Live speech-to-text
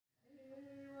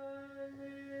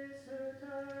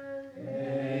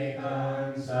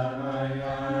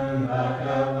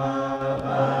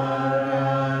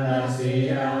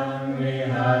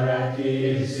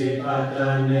สิปัตต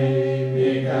านิ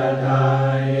มิกทา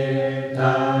เย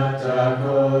ทัตถะโก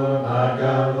ภะค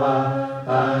ะวะ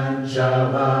ปัญจ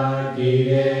วัคคี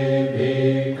ย์ภิ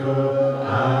กขุ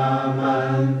อามั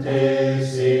นเต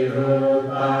สิรู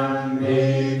ปังภิ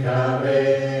กขเว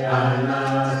อนั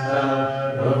ตตา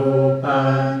รูปั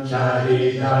ญจหิ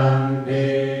ตังภิ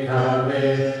กขเว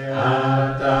อัต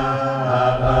ตา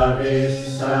ภวิส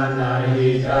สนาหิ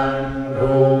ตัง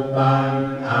รูปัง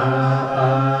อาป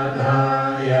าทา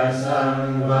ยสัง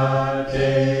วัเต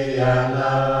ยล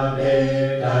าเภ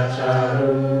ตัจจา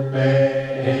รูเป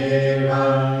เอวั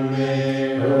งเม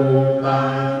รูปั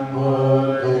งโห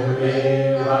ตุเอ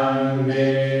วังเม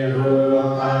รู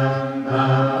ปังม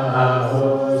หาโห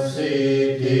สิ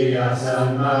ทิยสัม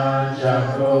มาจัก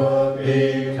โขภิ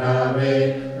กขเว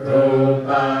รู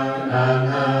ปังอ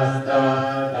นัตตา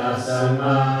ตัสม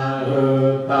ารู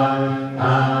ปังอ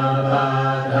าปา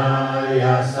ทาย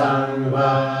สัง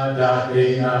วัตติ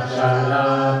นัจจลา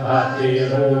ภติ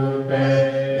รูเป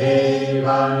เอ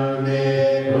วังเม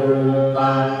รู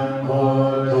ปังโห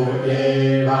ตุเอ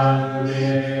วังเม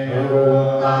รู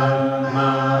ปังม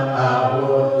หาโห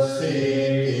สิ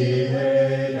ทิเว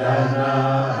ดนา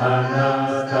อนั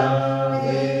ตตาเว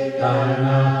ทน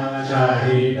าจา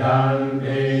หิตัง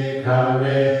ภิกขเว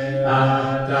อั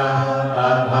ตตา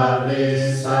ภวิส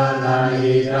สนา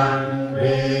หิตังเว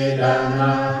ดน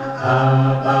าอา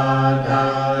ปาทา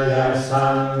ยสั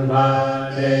งวั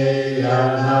เตย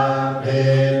นาเภ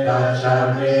ตัจจ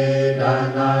เวด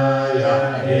นายะ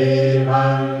เอวั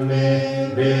งเม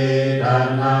เวด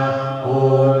นาโห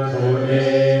ตุเอ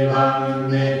วัง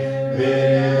เมเว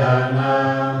ดนา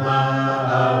ม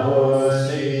หาโห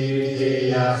สิทิ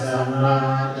ยสัมมา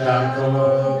จักโข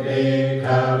ภิกข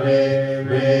เวเ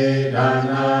วด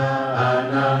นาอ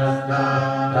นัตตา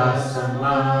ตัสม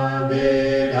าเว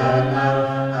ดนา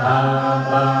อา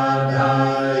ปาทา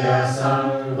ยสัง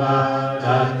วัต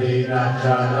ตินัจจ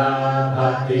ลาภ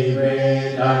ติเว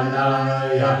ดนา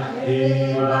ยะเอ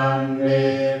วังเม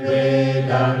เว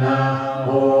ดนาโห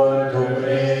ตุเอ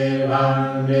วัง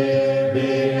เมเว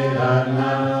ดน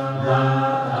ามห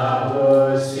าโห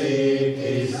สิ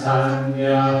ทิสัญญ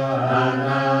าอ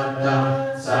นัตตา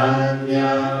สัญญ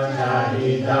าจา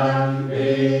หิตัง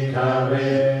ภิกขเว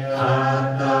อัต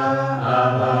ตา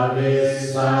ภวิส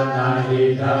สนาหิ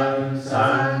ตังสั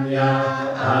ญญา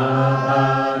อาปา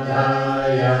ทา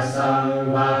ยสัง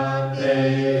วัเต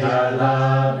ยลา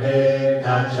เภ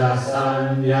ตัจจสัญ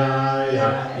ญาย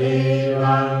ะเอ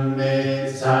วังเม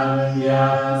สัญญา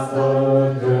โห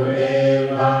ตุเอ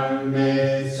วังเม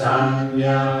สัญญ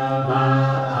าม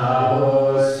หาโห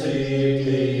สิ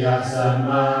ทิยสัมม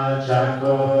าจักโข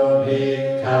ภิก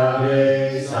ขเว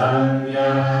สัญญ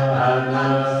าอนั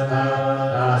ตตา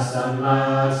ตัสมา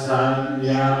สัญ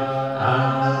ญาอา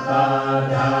ปา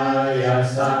ทาย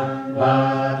สังวั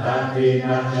ตติ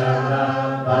นัจจลา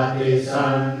ภติสั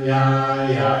ญญา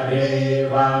ยะเอ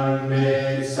วังเม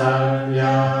สัญญ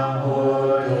าโห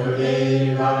ตุเอ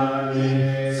วังเม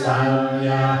สัญญ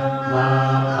าม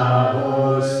หาโห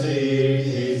สิ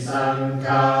ทิสังข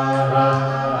ารา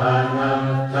อนัต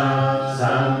ตา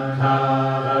สังขา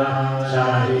ราจา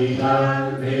หิตัง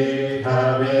ภิกข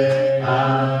เวอั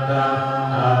ตตา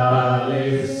ภวิ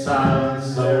สสัง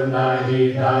สุนาหิ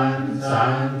ตังสั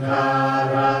งขา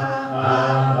ราอา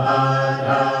ปาท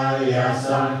าย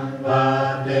สังวั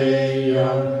เตโย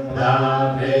ลา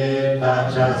เภตัจ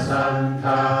จสังข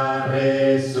าเร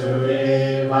สุเอ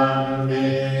วังเม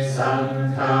สัง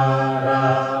ขารา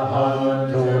โห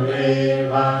ตุเอ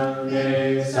วังเม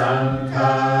สังข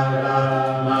ารา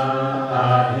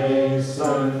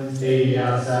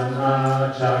สัมมา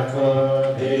จักโข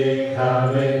ภิกข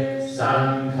เวสัง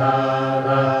ขาร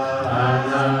ะอ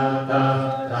นัตตา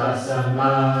ตัสม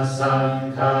าสัง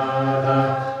ขาระ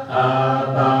อา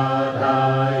ปาทา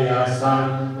ยสัง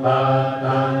วั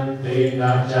ตันติ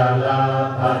นัจจลา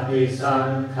ภติสัง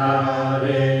ขาเร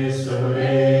สุเอ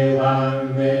วัง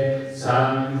เมสั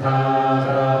งขา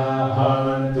ระหัน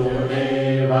ตุเอ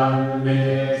วังเม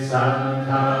สังข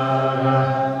าระ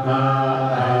มา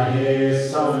เห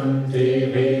สุนติ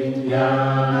วิญญา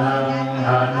ณังอ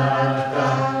นัตตา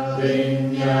วิญ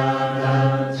ญาณั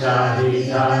งจาหิ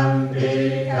ตังภิ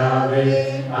กขเว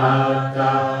อัตต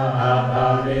าอภ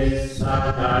วิสส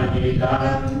นาหิตั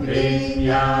งวิญ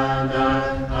ญาณัง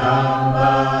อัมป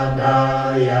าดา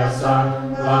ยสัง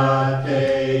วัเต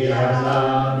ยลา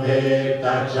เม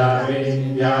ตัจจวิญ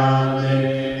ญาเน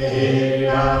เอ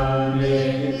วังเม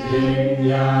วิญ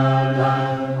ญาณั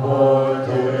งโห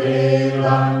ตุเอ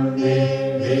วังเม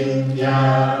วิญญา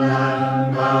ณัง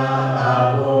มา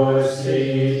โหสิ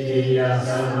ติย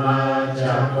สัมมา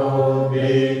จักโข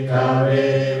ภิกขเว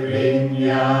วิญญ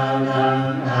าณัง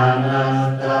อนัต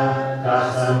ตา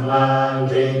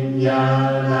ญา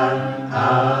ณังอ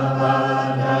าปา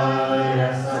ดาย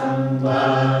สัมปา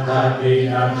ทติ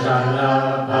อัจฉริ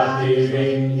ปฏิวิ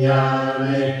ญญาเน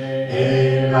เอ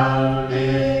วังเม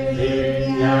วิญ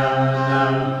ญาณั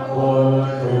งโห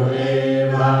ตุเอ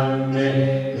วังเม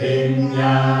วิญญ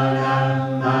าณัง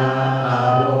มา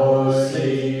โห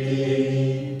สิ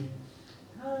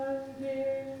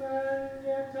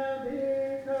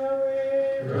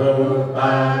รู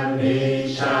ปันนิ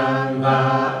ชังวา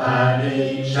อนิ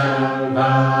ชังว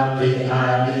าติอ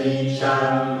นิชั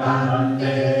งอันเต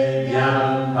ยั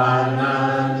มปานา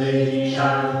นิ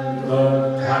ชังทุก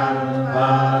ขังว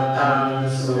าตัง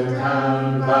สุขัง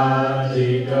วาติ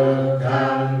ทุกขั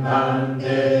งอันเต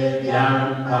ยัม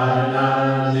ปานา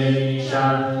นิชั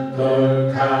งทุก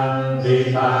ขังวิ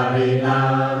ปาริณา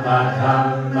มธัม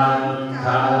มังค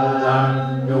าลัง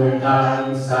ดุตัง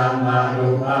สัมมา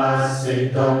รุปัสสิ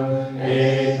ตุงเอ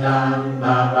ตัมม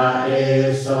ะปะเอ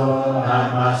โสอา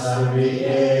มัสสมิเอ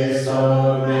โส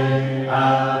เมอา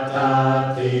ตา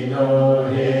ติโน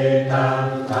เฮตัง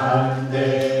คันเต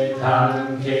ทัง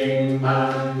คิงมั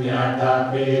งยะตา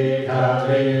ปิกะเร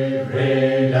เร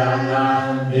ดานา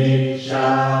นิชา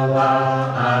วา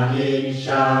อานิช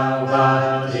าวา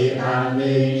ติอา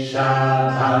นิชา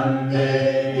พันเต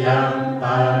ยัมป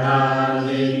านา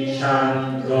นิชัง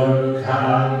ทุกขั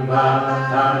งวา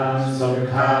ตังสุ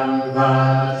ขังวา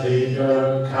ติทุ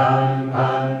กขังพั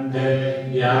นเต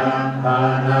ยัมปา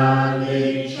นานิ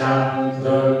ชัง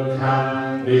ทุกขัง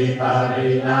วิปา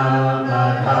ริณาม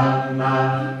ธัมมั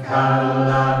งคา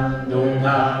ลังดุ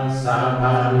ตังสัมม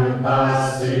ารุปัส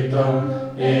สิตุง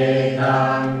เอตั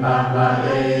มมะปะเอ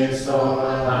โส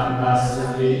ธัมมัสส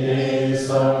มิเอโส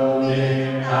เม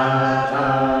อาตา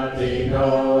ติโน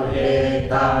เอ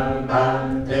ตังพัน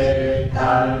เต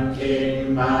ทังคิม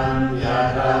มังยะ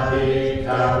ตาปิก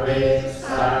ะเว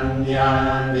สัญญา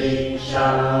นิชา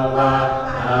วะ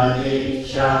อานิ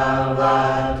ชาวะ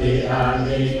ติอา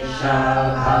นิชา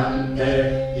พันเต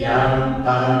ยัมป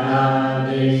านา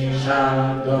นิชัง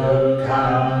ทุกขั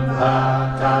งวา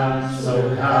ตังสุ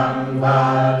ขังวา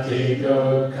ติทุ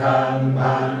กขัง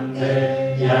พันเต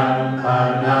ยัมปา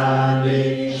นานิ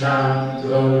ชัง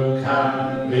ทุกขัง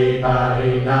วิปา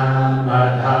ริณาม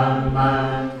ธัมมัง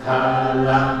คา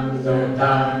ลังดุ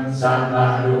ตังสัมมา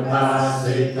รุปัส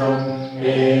สิตุงเอ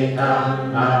ตัม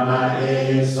มะมะเอ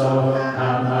โสธั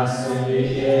มมัสสมิ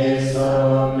เอโส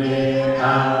เมอ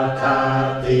าคา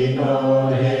ติโน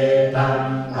เฮตัม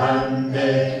พันเต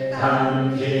ทัง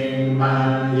คิงมั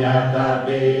งยะตา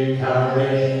ปิกะเว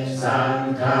สัง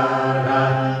ฆารา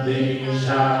นิช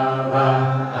าวะ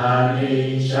อานิ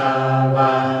ชาว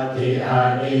ะติอา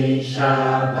นิชา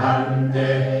พันเต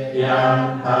ยัม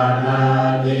ปานา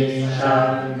นิชั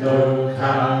งทุก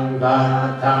ขังวา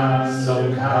ตังสุ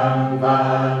ขังวา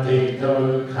ติทุ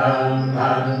กขัง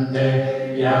พันเต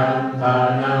ยัมปา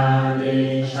นานิ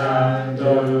ชัง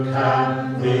ทุกขัง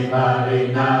วิปาริ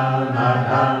ณาม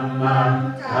ธัมมัง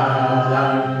คาลั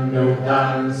งดุตั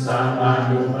งสัมมา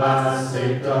รุปัสสิ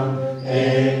ตุงเอ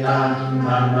ตัมม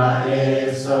ะมะเอ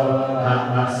โสธัม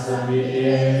มัสสมิเอ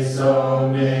โส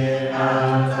เมอา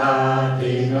คา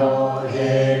ติโนเฮ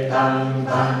ตัง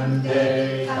พันเต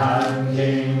ทัง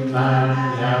คิมมัง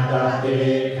ยะตาปิ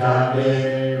กะเว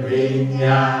วิญญ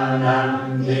าณัง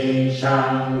นิชั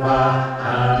งวาอ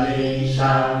านิ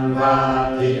ชังวา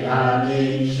ติอานิ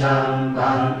ชัง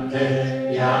พันเต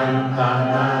ยัมปา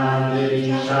นานิ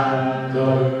ชังทุ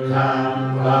กขัง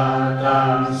วาตั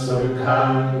งสุขั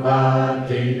งวา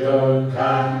ติทุก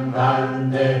ขังพัน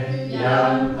เตยั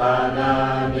มปานา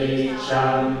นิชั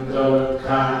งทุก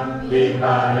ขังวิป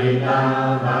าริณา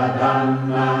มธัม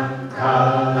มังคา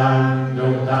ลังดุ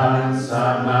ตังสั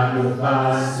มมารุปั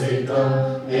สสิตุง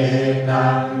เอตั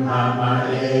มมะมะเ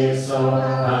อโส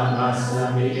ธัมมัสส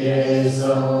มิเอโส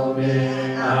เม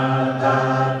อาตา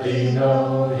ติโน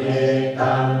เฮ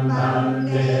ตัมพัน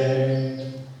เต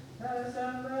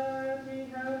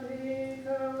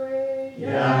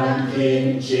ยังกิน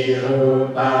จิรู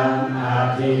ปังอ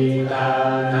ภิตา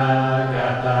นาก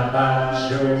ตปัจ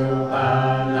จุปั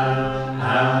นนังอ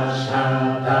าชัน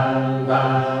ตังวา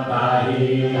ปะหิ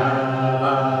ยาว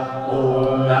ะอุ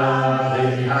ลาภิ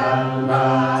คังวา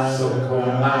สุขุ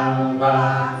มังวา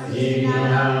ยิ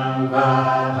นังวา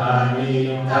ภานิ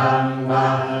ตังวา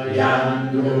ยัน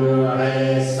ตุเร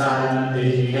สันติ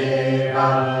เกวะ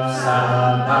สั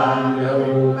มปันรู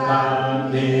ปัง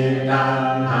นิตัง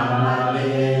ธรรมเล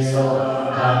โส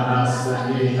ธัมมัสส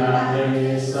มิหะเล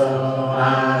โส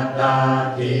อัตตา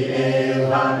ติเอ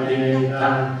วะนิ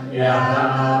ตังยะถา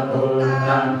พุท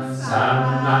ธังสัม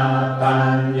มาปั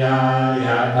ญญาย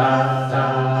ะตถา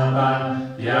ปัญ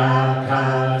ญาคา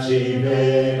ชิเว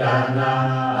ดานา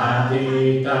อธิ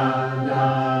ตานา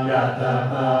ต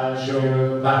ปัจจุ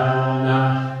บันนา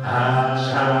อาช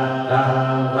าตา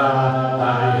วะป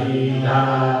ะหิทา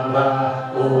วะ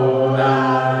อุรา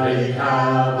ริกา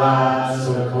วะ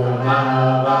สุขุมา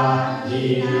วะยี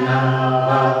นาว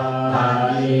ะภา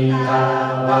นิทา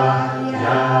วะย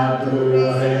าตุ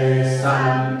เรสั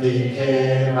นติเข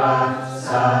วะ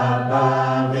สัพพะ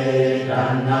เวท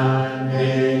นาเน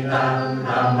ตัง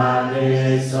ธัมมเน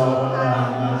โสธัม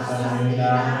มัสสมิด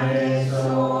าเนโส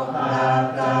อา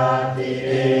ตาติเอ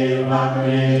วะเม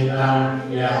ตัง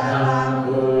ยะถา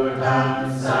ภูตัง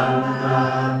สัมมา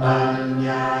ปัญญ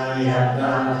ายะต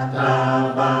ถา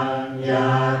ปัญญา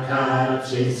คา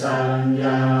ชิสัญญ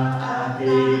าอ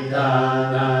ภิตา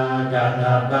นากต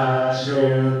ปัจจุ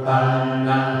บันน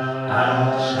าอา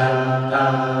ชาตา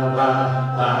วะ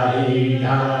ปะหิท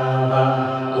าวะ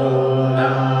โอน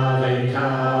าริกา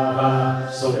วะ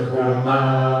สุขุมา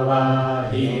วะ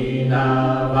หินา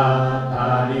วะภา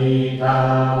นิทา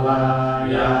วะ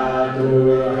ยาตุ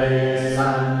เรสั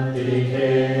นติเข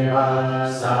วะ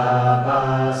สัพพะ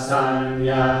สัญ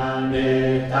ญาเน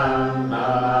ตัมมา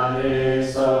เน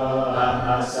โสอะ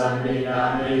หัสสมิดา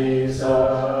นิโส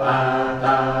อาต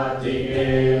าติเอ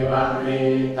วะเม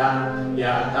ตังย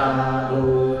ะตาภู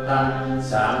ตัง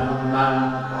สัมมา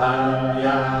ปัญญ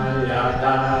ายะต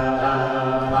ถา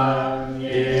ปัญเย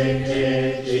เก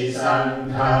จิสัง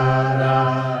ขารา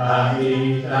อหิ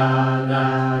ตานา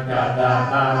กต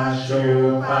ปัจจุ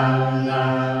บันนา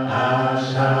อา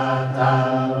ชาตา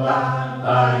วะป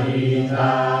ะหิท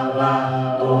าวะ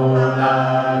โอนา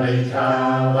ริกา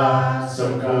วะสุ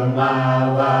ขุมา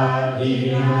วะหิ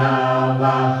นาว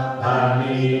ะภา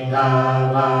นิทา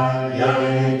วะยะ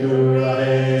ตุเร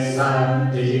สัน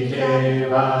ติเข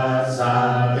วะสั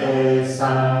พเพ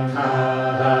สังขา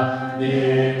ราเน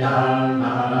ธัมม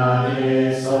าเน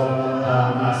โสธัม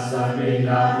มัสสมิด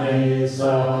าเนโส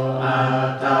อา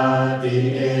ตาติ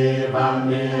เอวะเม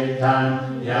ตัง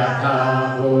ยะถา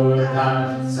ภูตัง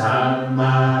สัมม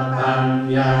าปัญ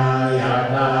ญายะ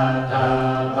ตถา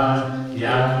ปัญ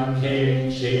ญังคิ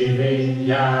ชิวิญ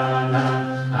ญาณัง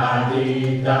อดิ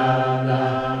ตานา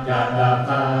กต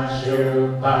ปัจจุ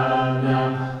บันนา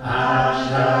อาช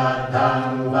าตัง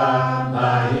วะป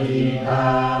ะหิทา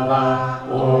วะ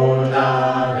โอนา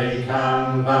ริคัง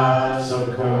วะสุ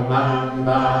ขุมังว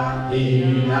ะหิ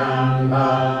นังวะ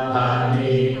ภา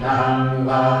นิทังว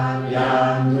ะยั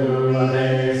นตุเร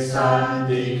สัน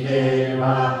ติเขว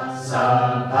ะสั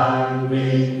พพังวิ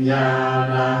ญญา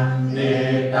ณังเน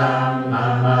ตังธั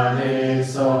มมเน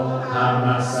โสธัม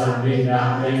มัสสมิดา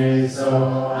เนโส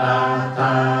อาต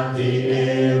าติเอ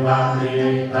วะเม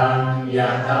ตังยะ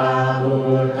ถาภู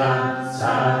ตัง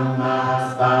สัมมา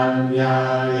ปัญญา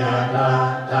ยะต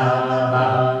ถาปั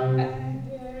ญ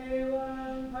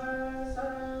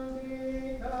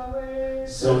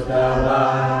สุตวะ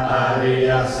อริย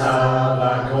สาว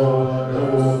กโครู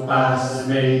ปัส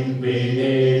มิงปิ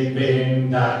นิปิน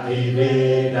ดาติเว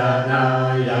ดานา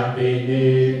ยปินิ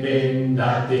ปินด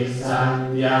าติสัญ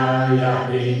ญาย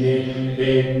ปินิ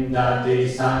ปินดาติ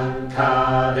สังขา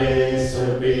เรสุ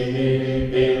ปินิ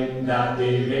ปินดา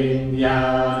ติวิญญา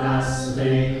ณัส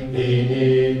มิปินิ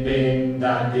ปินด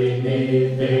าตินิ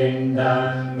ปินดา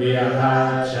วิรา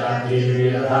ชติวิ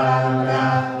ราคะ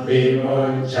วิมุ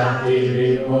ตติ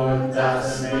วิมุตตัส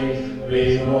มิวิ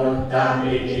มุตต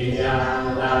มิญา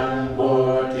ณังโพ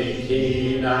ธิคี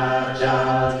นาจา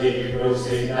ติปุ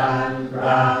สิตังพร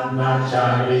ะมัจจา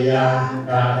ริยัง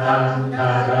กตังค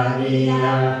ารณี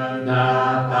ยังนา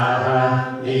ปารา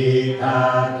อิทา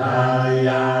ทาย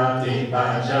าติปั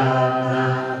จจานา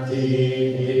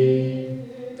ทิ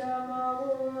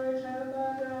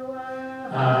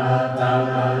อาต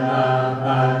มนา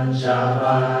ปัญจ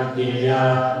วัคคีย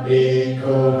ภิก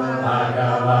ขุภะค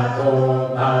ะวะโต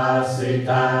ภาสิ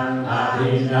ตังอ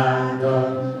ภินันโต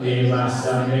อิมัสส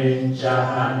มิจจ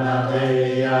ปันเต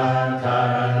ยะคา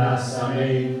รนัสส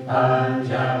มิปัญ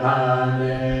จภาเน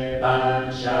ปัญ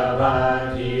จวัค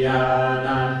คียา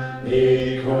นังภิก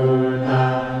ขุนั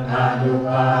งอนุป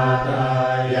าทา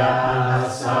ยาส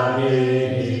สะเว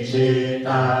หิจิต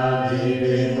า